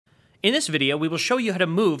In this video, we will show you how to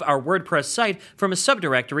move our WordPress site from a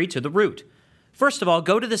subdirectory to the root. First of all,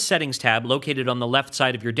 go to the Settings tab located on the left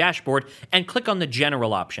side of your dashboard and click on the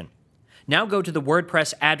General option. Now go to the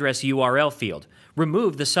WordPress Address URL field.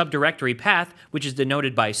 Remove the subdirectory path, which is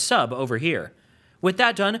denoted by sub over here. With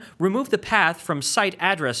that done, remove the path from Site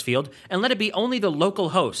Address field and let it be only the local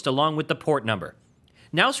host along with the port number.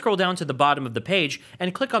 Now scroll down to the bottom of the page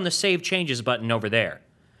and click on the Save Changes button over there.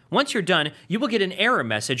 Once you're done, you will get an error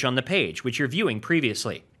message on the page, which you're viewing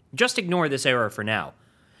previously. Just ignore this error for now.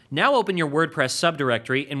 Now open your WordPress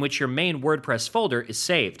subdirectory in which your main WordPress folder is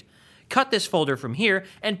saved. Cut this folder from here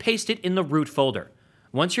and paste it in the root folder.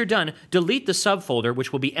 Once you're done, delete the subfolder,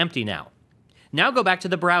 which will be empty now. Now go back to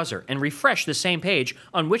the browser and refresh the same page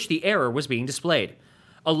on which the error was being displayed.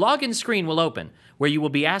 A login screen will open, where you will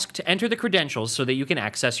be asked to enter the credentials so that you can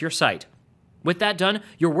access your site. With that done,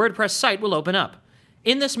 your WordPress site will open up.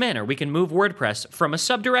 In this manner, we can move WordPress from a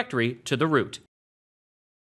subdirectory to the root.